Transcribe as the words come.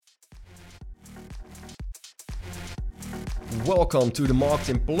Welcome to the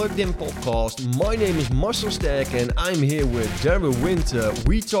Marketing Plugged In podcast. My name is Marcel Sterk and I'm here with Darren Winter.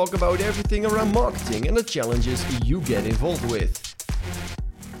 We talk about everything around marketing and the challenges you get involved with.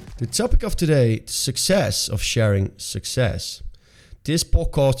 The topic of today, the success of sharing success. This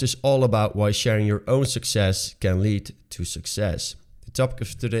podcast is all about why sharing your own success can lead to success. The topic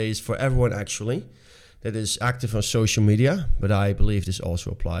of today is for everyone actually that is active on social media, but I believe this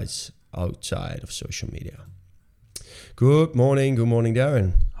also applies outside of social media. Good morning,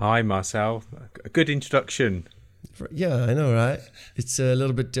 Darren. Hi, Marcel. A good introduction. Yeah, I know, right? It's a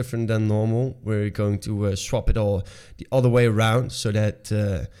little bit different than normal. We're going to swap it all the other way around so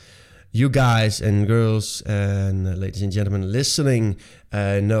that you guys and girls and ladies and gentlemen listening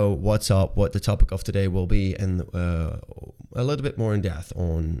know what's up, what the topic of today will be, and a little bit more in depth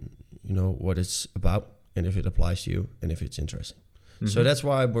on, what it's about and if it applies to you and if it's interesting. Mm-hmm. So that's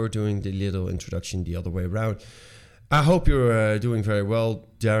why we're doing the little introduction the other way around. I hope you're doing very well,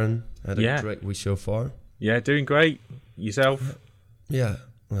 Darren. Had a great week so far. Yeah, doing great. Yourself? Yeah,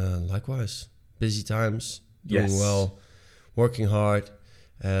 likewise. Busy times, doing well, working hard,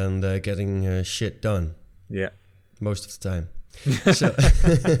 and getting shit done. Yeah. Most of the time.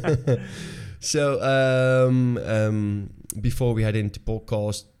 So before we head into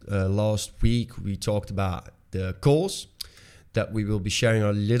podcast, last week we talked about the goals. That we will be sharing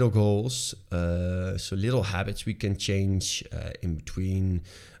our little goals, so little habits we can change in between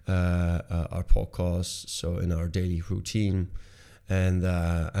our podcasts, so in our daily routine. And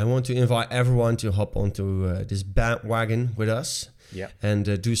I want to invite everyone to hop onto this bandwagon with us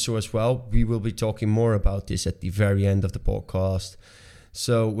and do so as well. We will be talking more about this at the very end of the podcast.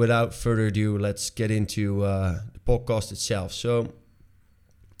 So without further ado, let's get into the podcast itself. So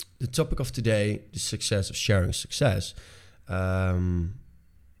the topic of today, the success of sharing success.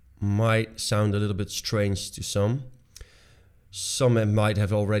 Might sound a little bit strange to some. Some might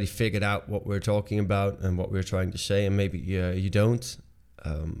have already figured out what we're talking about and what we're trying to say, and maybe you don't.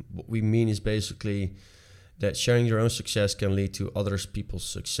 What we mean is basically that sharing your own success can lead to other people's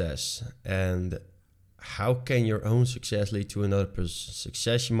success. And how can your own success lead to another person's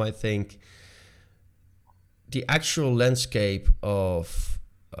success? You might think the actual landscape of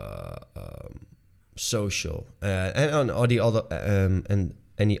social and on all the other and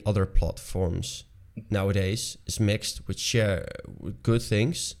any other platforms nowadays is mixed with good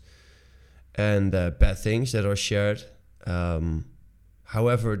things and bad things that are shared.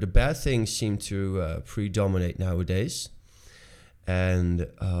 However, the bad things seem to predominate nowadays, and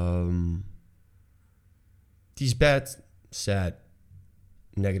these bad, sad,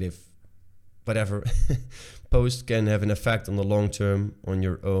 negative, whatever posts can have an effect on the long term on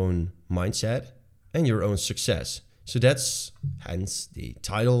your own mindset and your own success. So that's hence the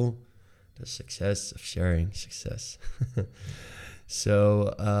title, the success of sharing success.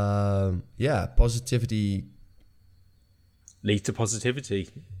 So positivity lead to positivity.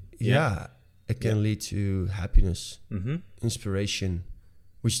 Yeah, it can lead to happiness, inspiration,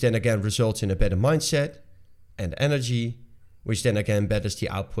 which then again results in a better mindset and energy, which then again betters the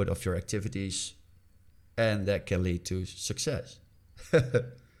output of your activities, and that can lead to success.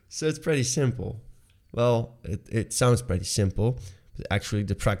 So it's pretty simple. Well, it sounds pretty simple, but actually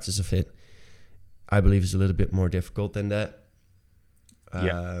the practice of it, I believe, is a little bit more difficult than that.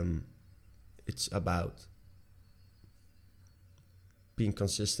 It's about being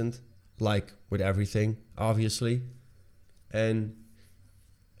consistent, like with everything, obviously. And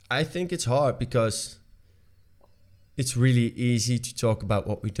I think it's hard because it's really easy to talk about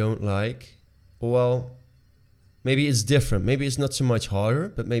what we don't like. Well, maybe it's different. Maybe it's not so much harder,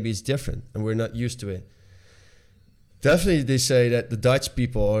 but maybe it's different and we're not used to it. Definitely, they say that the Dutch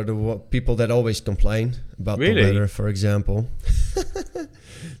people are the people that always complain about the weather, for example.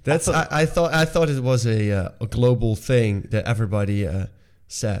 I thought it was a global thing that everybody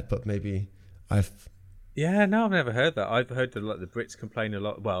said, but maybe I've... Yeah, no, I've never heard that. I've heard the Brits complain a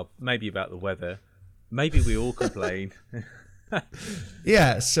lot. Well, maybe about the weather. Maybe we all complain.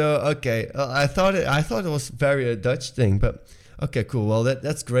 Yeah, so okay, I thought it was very a Dutch thing, but okay, cool. Well,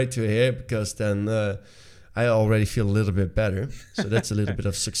 that's great to hear because then I already feel a little bit better. So that's a little bit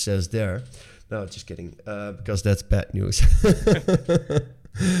of success there. No, just kidding, because that's bad news.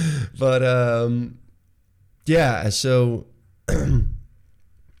 But so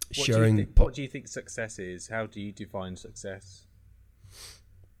sharing. What do you think success is? How do you define success?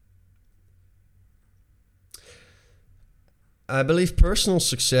 I believe personal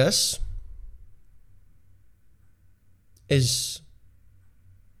success is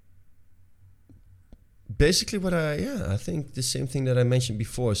basically what I think the same thing that I mentioned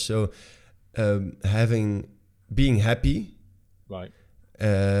before. So being happy Right.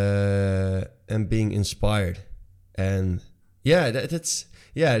 And being inspired. And that's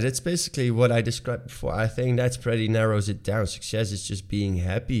basically what I described before. I think that's pretty narrows it down. Success is just being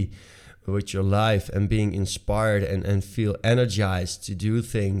happy with your life and being inspired and feel energized to do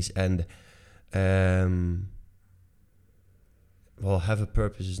things, and have a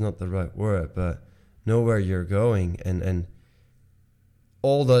purpose is not the right word, but know where you're going, and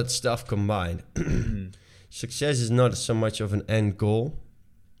all that stuff combined. Success is not so much of an end goal,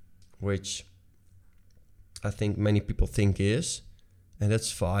 which I think many people think is, and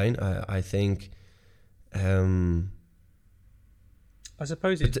that's fine. I think I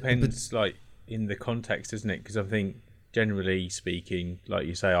suppose it depends, like, in the context, isn't it? Because I think, generally speaking, like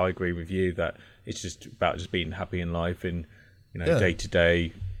you say, I agree with you that it's just about just being happy in life and, day to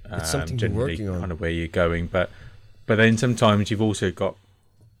day. It's something generally you're working on. Kind of where you're going, but then sometimes you've also got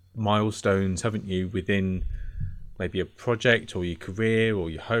milestones, haven't you, within maybe a project or your career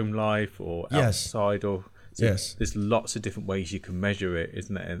or your home life or outside, or there's lots of different ways you can measure it,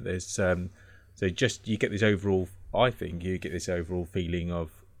 isn't it? And there's so just you get this overall. I think you get this overall feeling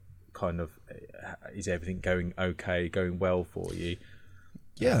of kind of, is everything going okay, going well for you?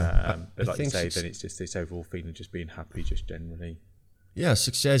 Yeah, but like you say, then it's just this overall feeling of just being happy, just generally. Yeah,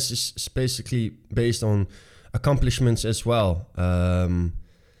 success is basically based on accomplishments as well, and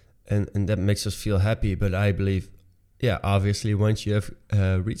that makes us feel happy. But I believe, obviously, once you have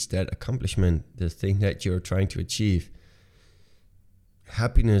reached that accomplishment, the thing that you're trying to achieve,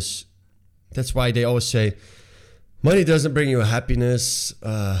 happiness. That's why they always say, money doesn't bring you happiness.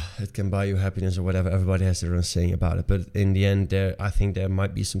 It can buy you happiness or whatever. Everybody has their own saying about it. But in the end, I think there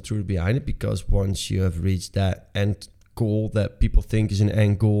might be some truth behind it, because once you have reached that end goal that people think is an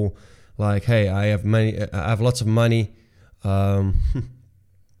end goal, like, hey, I have lots of money. I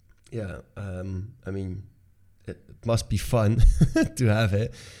mean, it must be fun to have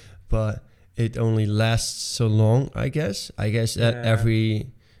it, but it only lasts so long, I guess. That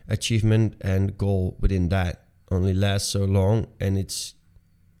every achievement and goal within that only lasts so long, and it's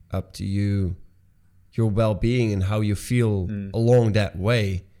up to you, your well-being and how you feel along that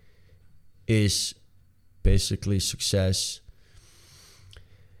way is basically success.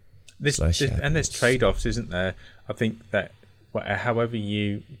 And there's trade-offs, isn't there? I think that however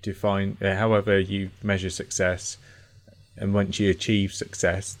you define, however you measure success, and once you achieve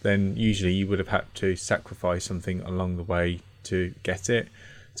success, then usually you would have had to sacrifice something along the way to get it.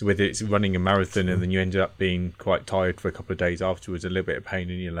 So whether it's running a marathon and then you ended up being quite tired for a couple of days afterwards, a little bit of pain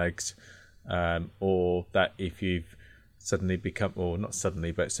in your legs, or that if you've suddenly become, or not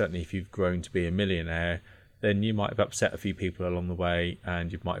suddenly, but certainly if you've grown to be a millionaire, then you might have upset a few people along the way,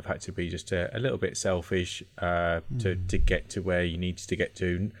 and you might have had to be just a little bit selfish to get to where you needed to get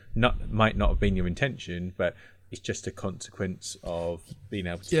to. Might not have been your intention, but it's just a consequence of being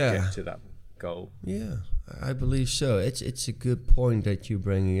able to get to that goal. Yeah, I believe so. It's a good point that you're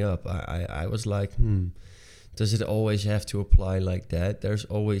bringing up. I was like, does it always have to apply like that? There's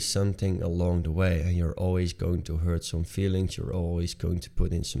always something along the way, and you're always going to hurt some feelings. You're always going to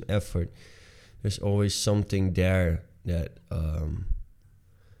put in some effort. There's always something there that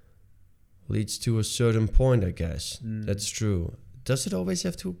leads to a certain point, I guess. That's true. Does it always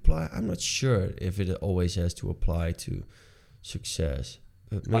have to apply? I'm not sure if it always has to apply to success.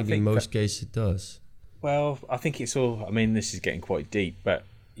 But maybe in most cases it does. Well, I think it's all... I mean, this is getting quite deep, but,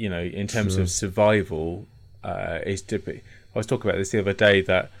 in terms of survival, I was talking about this the other day,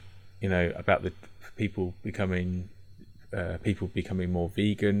 that, about the people becoming more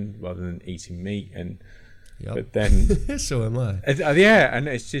vegan rather than eating meat, and but then so am I. And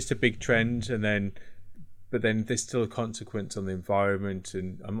it's just a big trend, but then there's still a consequence on the environment,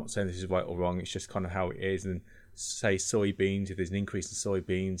 and I'm not saying this is right or wrong, it's just kind of how it is. And say soybeans, if there's an increase in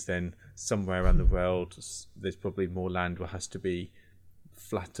soybeans, then somewhere around the world there's probably more land that has to be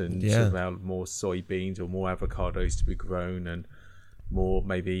flattened to allow more soybeans or more avocados to be grown, and more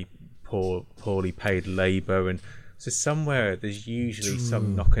maybe poorly paid labour, and so somewhere there's usually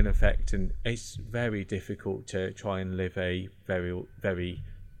some knock-on effect, and it's very difficult to try and live a very, very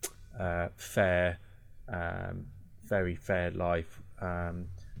fair life.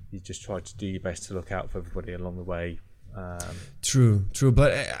 You just try to do your best to look out for everybody along the way. True,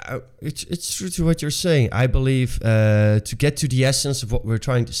 but it's true to what you're saying. I believe to get to the essence of what we're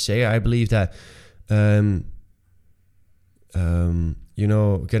trying to say, I believe that getting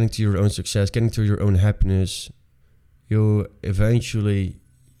to your own success, getting to your own happiness, you eventually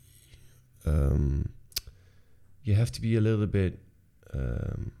you have to be a little bit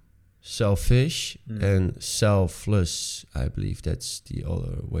selfish and selfless. I believe that's the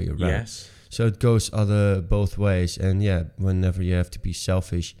other way around. Yes. So it goes both ways. And yeah, whenever you have to be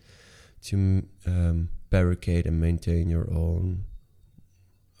selfish to barricade and maintain your own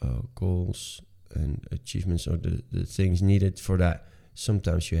goals and achievements, or the things needed for that,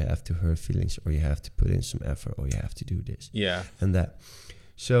 sometimes you have to hurt feelings, or you have to put in some effort, or you have to do this and that.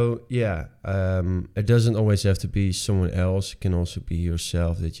 So yeah, it doesn't always have to be someone else. It can also be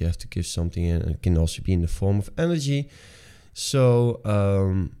yourself that you have to give something in, and it can also be in the form of energy. So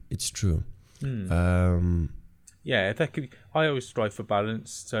it's true. Yeah, that could. I always strive for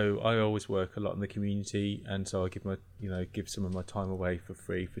balance, so I always work a lot in the community, and so I give some of my time away for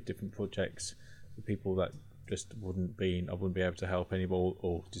free for different projects for people that just I wouldn't be able to help anymore,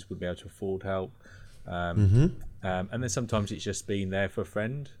 or just wouldn't be able to afford help. And then sometimes it's just being there for a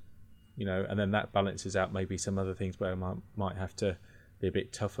friend, and then that balances out maybe some other things where I might have to be a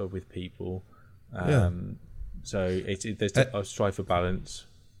bit tougher with people. So I strive for balance.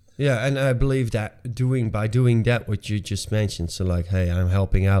 Yeah, and I believe that by doing that, what you just mentioned, so like, hey, I'm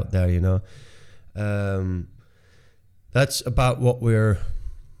helping out there, that's about what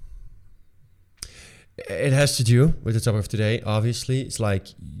it has to do with the topic of today, obviously. It's like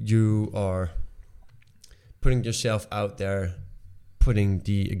you are putting yourself out there, putting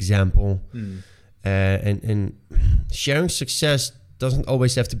the example, and sharing success doesn't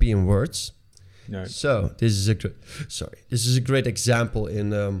always have to be in words. No. So this is a great example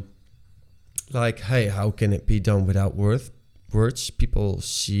in like, hey, how can it be done without words? People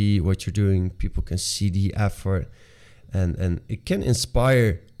see what you're doing. People can see the effort, and it can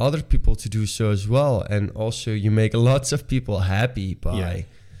inspire other people to do so as well. And also, you make lots of people happy by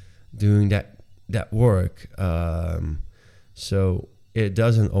doing that work. So it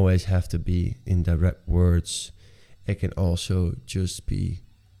doesn't always have to be in direct words. It can also just be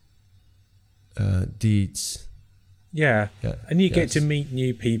deeds. Yeah. And you get to meet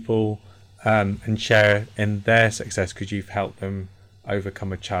new people and share in their success because you've helped them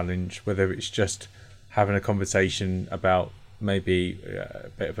overcome a challenge, whether it's just having a conversation about maybe a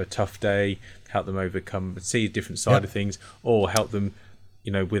bit of a tough day, help them see a different side of things, or help them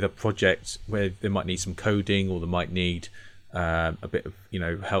with a project where they might need some coding, or they might need a bit of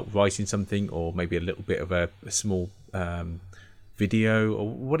help writing something, or maybe a little bit of a small video, or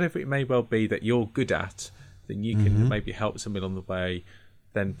whatever it may well be that you're good at, then you can maybe help someone on the way.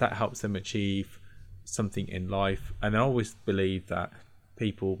 Then that helps them achieve something in life. And I always believe that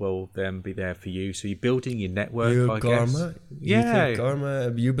people will then be there for you. So you're building your network, I guess. You think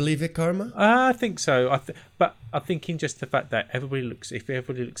karma? You believe in karma? I think so. But I think in just the fact that if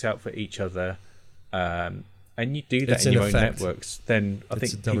everybody looks out for each other, and you do that in your own networks, then I think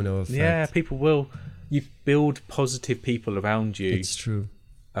it's a domino effect. Yeah, people will. You build positive people around you. It's true.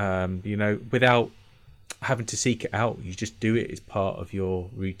 Without having to seek it out, you just do it as part of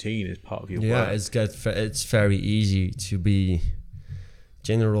your routine, as part of your work. Yeah, it's very easy to be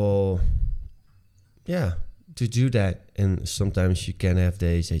general. Yeah, to do that, and sometimes you can have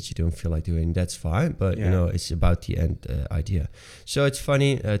days that you don't feel like doing. That's fine, but it's about the end idea. So it's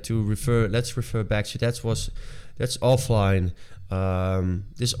funny to refer. Let's refer back to that's offline.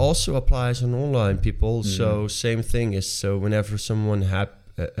 This also applies on online, people. So same thing is, so whenever someone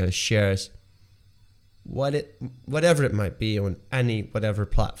shares whatever it might be on whatever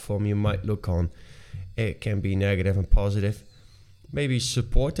platform you might look on, it can be negative and positive. Maybe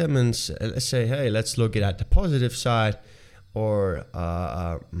support them and let's say, hey, let's look at the positive side. Or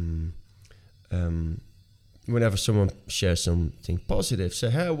whenever someone shares something positive,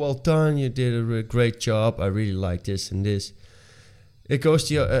 say, hey, well done, you did a great job, I really like this and this. It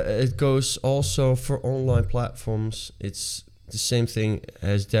goes also for online platforms. It's the same thing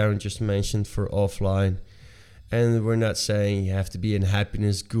as Darren just mentioned for offline. And we're not saying you have to be a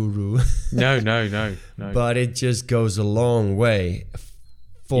happiness guru. No. But it just goes a long way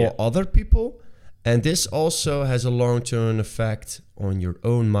for other people. And this also has a long-term effect on your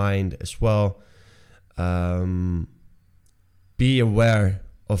own mind as well. Be aware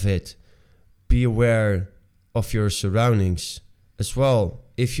of it. Be aware of your surroundings as well.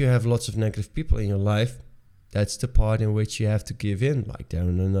 If you have lots of negative people in your life, that's the part in which you have to give in, like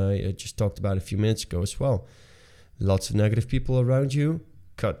Darren and I just talked about a few minutes ago as well. Lots of negative people around you,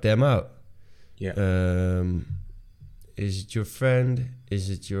 cut them out. Yeah. Is it your friend? Is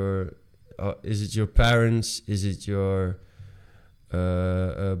it your parents? Is it your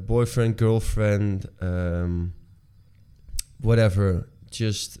boyfriend, girlfriend? Whatever.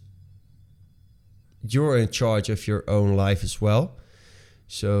 Just you're in charge of your own life as well.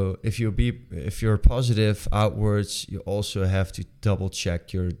 So if you're positive outwards, you also have to double check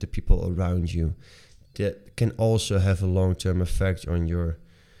the people around you. That can also have a long-term effect on your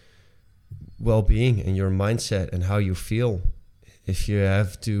well-being and your mindset and how you feel. If you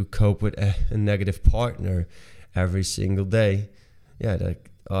have to cope with a negative partner every single day,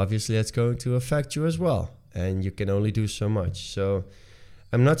 obviously that's going to affect you as well. And you can only do so much. So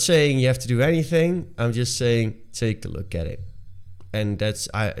I'm not saying you have to do anything. I'm just saying take a look at it. And that's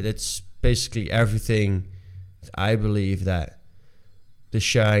basically everything. I believe that the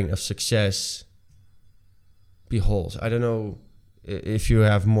sharing of success beholds. I don't know if you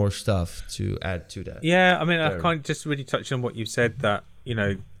have more stuff to add to that. Yeah, I mean, I kind of just really touched on what you said, that, you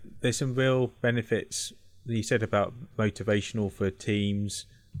know, there's some real benefits that you said about motivational for teams.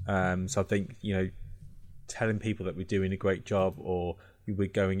 So I think, you know, telling people that we're doing a great job, or we're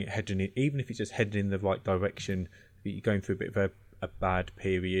heading in, even if it's just heading in the right direction, that you're going through a bit of a bad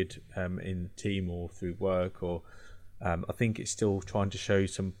period in the team or through work, or I think it's still trying to show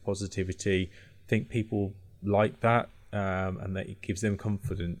some positivity. I think people like that, and that it gives them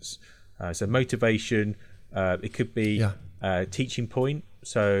confidence. So motivation, it could be a teaching point.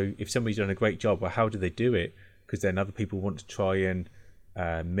 So if somebody's done a great job, well, how do they do it? Because then other people want to try and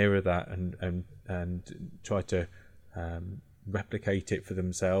mirror that and try to replicate it for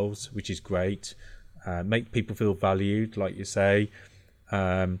themselves, which is great. Make people feel valued, like you say.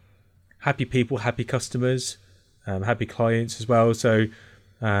 Happy people, happy customers, happy clients as well. So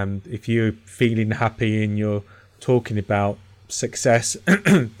if you're feeling happy and you're talking about success,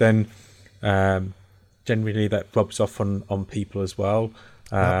 then generally that rubs off on people as well.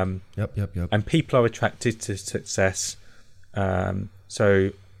 Yep. And people are attracted to success.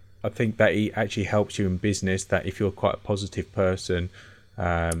 So I think that it actually helps you in business, that if you're quite a positive person,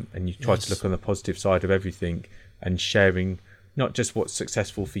 and you try to look on the positive side of everything and sharing not just what's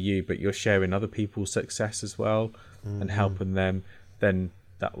successful for you, but you're sharing other people's success as well, and helping them, then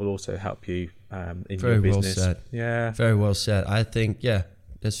that will also help you in Very your business. Well said. Yeah, very well said. I think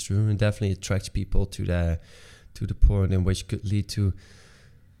that's true, and definitely attracts people to the point in which could lead to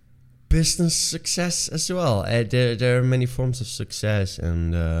business success as well. There are many forms of success,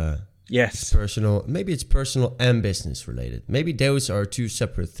 and yes, maybe it's personal and business related. Maybe those are two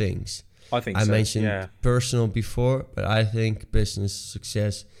separate things. I think I mentioned personal before, but I think business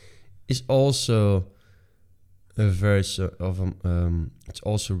success is also it's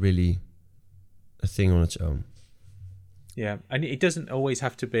also really a thing on its own. Yeah, and it doesn't always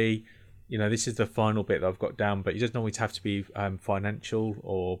have to be, you know, this is the final bit that I've got down, but it doesn't always have to be financial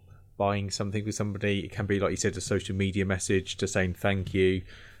or buying something with somebody. It can be, like you said, a social media message to saying thank you.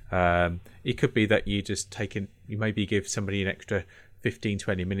 It could be that you maybe give somebody an extra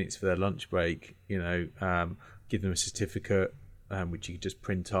 15-20 minutes for their lunch break, you know, give them a certificate which you just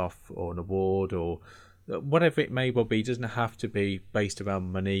print off, or an award, or whatever it may well be. It doesn't have to be based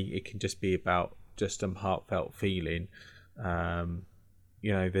around money. It can just be about just some heartfelt feeling.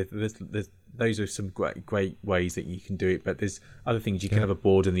 You know, those are some great ways that you can do it, but there's other things. You can have a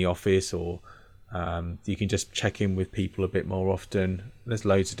board in the office, or you can just check in with people a bit more often. There's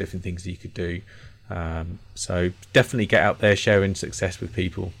loads of different things that you could do. So definitely get out there sharing success with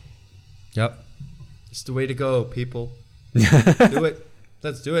people. Yep, it's the way to go, people. Do it.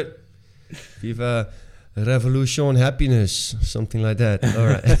 Let's do it. Viva revolution happiness, something like that. All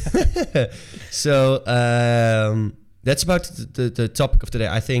right. So that's about the topic of today.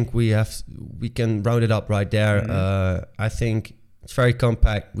 I think we can round it up right there. Mm-hmm. I think it's very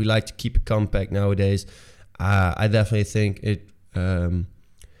compact. We like to keep it compact nowadays. I definitely think it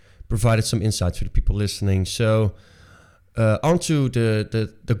provided some insights for the people listening. So onto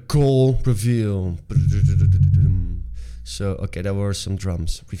the goal reveal. So okay, there were some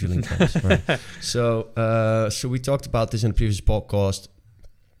drums, revealing drums. Right. So we talked about this in the previous podcast,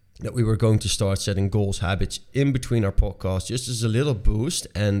 that we were going to start setting goals, habits in between our podcasts, just as a little boost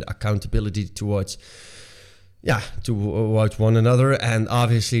and accountability towards one another, and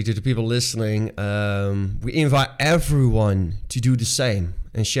obviously to the people listening. We invite everyone to do the same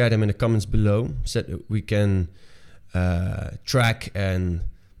and share them in the comments below, so that we can track and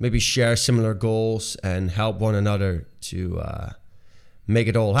maybe share similar goals and help one another to make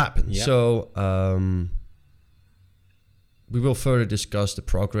it all happen. Yeah. So we will further discuss the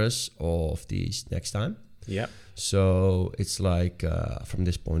progress of these next time. Yeah. So it's like from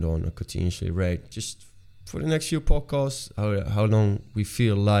this point on, a continuously rate just for the next few podcasts, how long we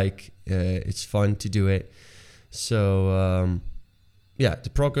feel like it's fun to do it. So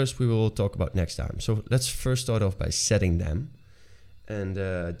the progress we will talk about next time. So let's first start off by setting them. And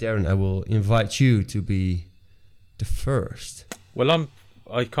Darren, I will invite you to be the first. Well,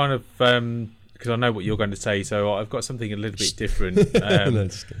 I kind of because I know what you're going to say, so I've got something a little bit different.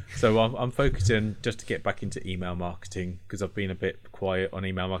 So I'm focusing just to get back into email marketing, because I've been a bit quiet on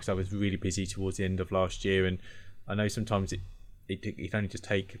email marketing. I was really busy towards the end of last year, and I know sometimes it only just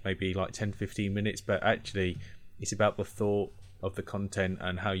take maybe like 10-15 minutes, but actually it's about the thought of the content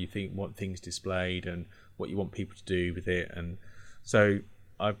and how you want things displayed and what you want people to do with it. And so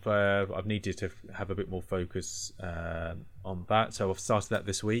I've needed to have a bit more focus on that. So I've started that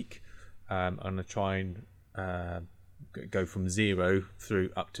this week. I'm going to try and go from 0 through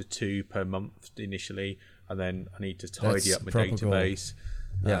up to 2 per month initially, and then I need to tidy up my database.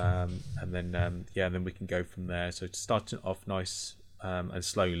 And then we can go from there. So starting off nice and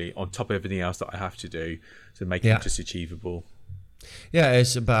slowly on top of everything else that I have to do, so making it just achievable. Yeah,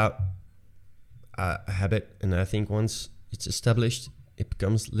 it's about a habit, and I think once it's established, it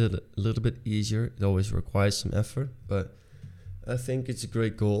becomes a little bit easier. It always requires some effort, but I think it's a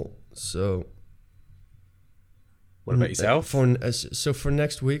great goal. So what about yourself? For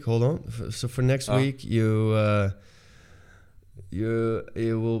next week, hold on. So for next week, you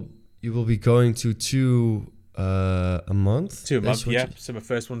will be going to 2 a month. 2 a month, yeah. So my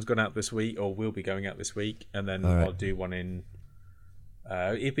first one's gone out this week, or will be going out this week, and then I'll do one in.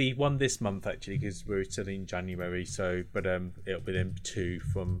 It'll be one this month actually, because we're still in January. So, but it'll be then 2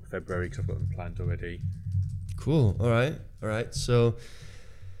 from February, because I've got them planned already. Cool. All right. So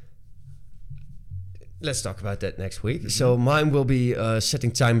let's talk about that next week. Mm-hmm. So mine will be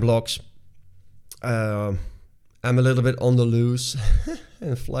setting time blocks. I'm a little bit on the loose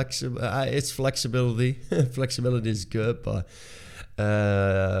and flexible. It's flexibility. Flexibility is good, but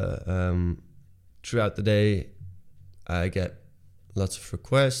throughout the day, I get lots of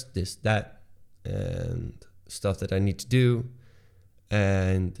requests, this, that, and stuff that I need to do.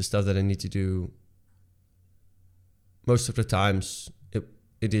 And the stuff that I need to do, most of the times,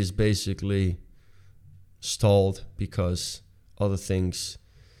 it is basically stalled because other things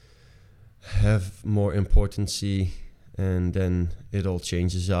have more importancy, and then it all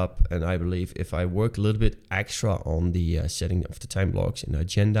changes up. And I believe if I work a little bit extra on the setting of the time blocks in the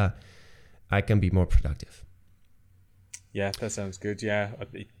agenda, I can be more productive. Yeah, that sounds good. Yeah,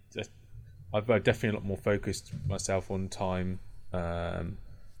 I've definitely a lot more focused myself on time and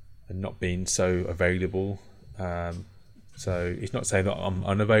not being so available. So it's not saying that I'm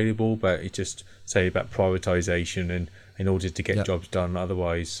unavailable, but it's just saying about prioritization, and in order to get jobs done.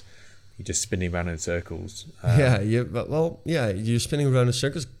 Otherwise, you're just spinning around in circles. You're spinning around in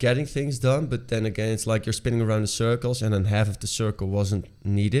circles, getting things done, but then again, it's like you're spinning around in circles, and then half of the circle wasn't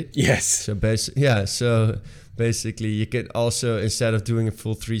needed. Yes. So basically, you could also, instead of doing a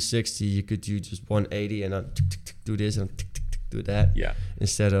full 360, you could do just 180 and do this and do that. Yeah.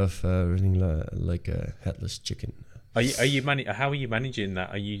 Instead of running like a headless chicken. How are you managing that?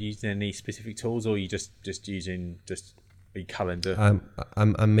 Are you using any specific tools, or are you just using a calendar?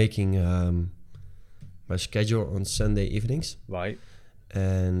 I'm making my schedule on Sunday evenings. Right.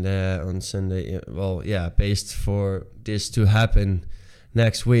 And on Sunday, based for this to happen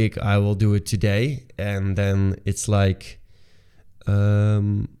next week, I will do it today. And then it's like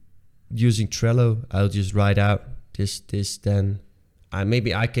using Trello. I'll just write out this, then.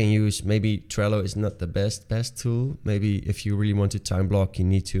 Maybe Trello is not the best tool. Maybe if you really want to time block, you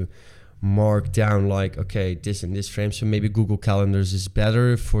need to mark down like, okay, this and this frame. So maybe Google Calendars is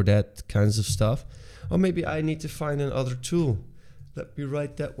better for that kinds of stuff. Or maybe I need to find another tool. Let me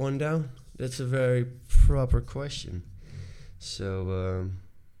write that one down. That's a very proper question. So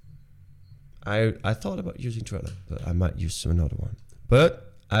I thought about using Trello, but I might use another one.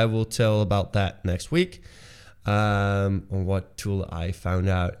 But I will tell about that next week. On what tool I found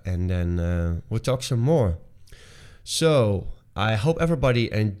out, and then we'll talk some more. So I hope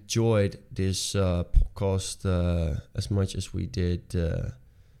everybody enjoyed this podcast as much as we did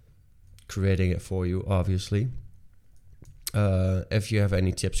creating it for you, obviously. If you have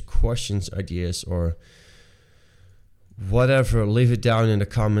any tips, questions, ideas, or whatever, leave it down in the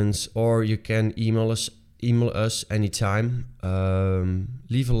comments, or you can email us anytime.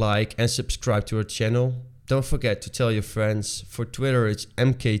 Leave a like and subscribe to our channel. Don't forget to tell your friends. For Twitter, it's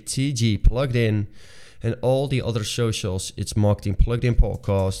MKTG Plugged In. And all the other socials, it's Marketing Plugged In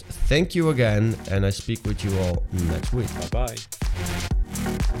Podcast. Thank you again, and I speak with you all next week. Bye-bye.